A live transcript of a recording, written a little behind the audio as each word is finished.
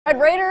Red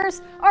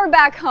Raiders are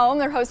back home.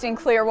 They're hosting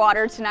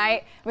Clearwater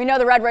tonight. We know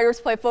the Red Raiders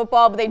play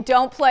football, but they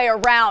don't play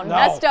around. No.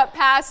 Messed up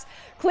pass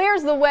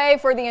clears the way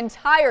for the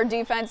entire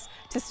defense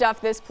to stuff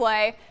this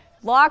play.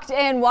 Locked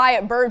in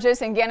Wyatt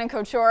Burgess and Gannon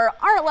Couture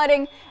aren't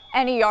letting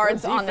any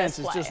yards on this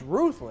play. Defense is just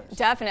ruthless.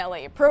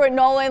 Definitely. Pruitt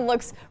Nolan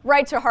looks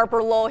right to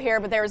Harper Lowell here,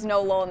 but there's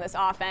no Lowell in this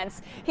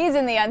offense. He's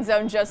in the end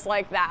zone just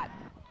like that.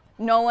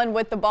 Nolan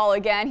with the ball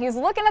again. He's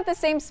looking at the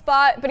same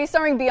spot, but he's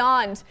throwing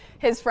beyond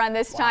his friend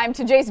this time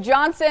to Jace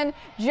Johnson.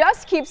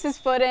 Just keeps his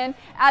foot in,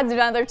 adds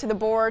another to the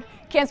board.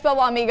 Can't spell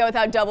Wamego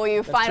without W.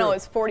 That's Final true.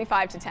 is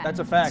 45-10. That's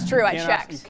a fact. It's true. I checked.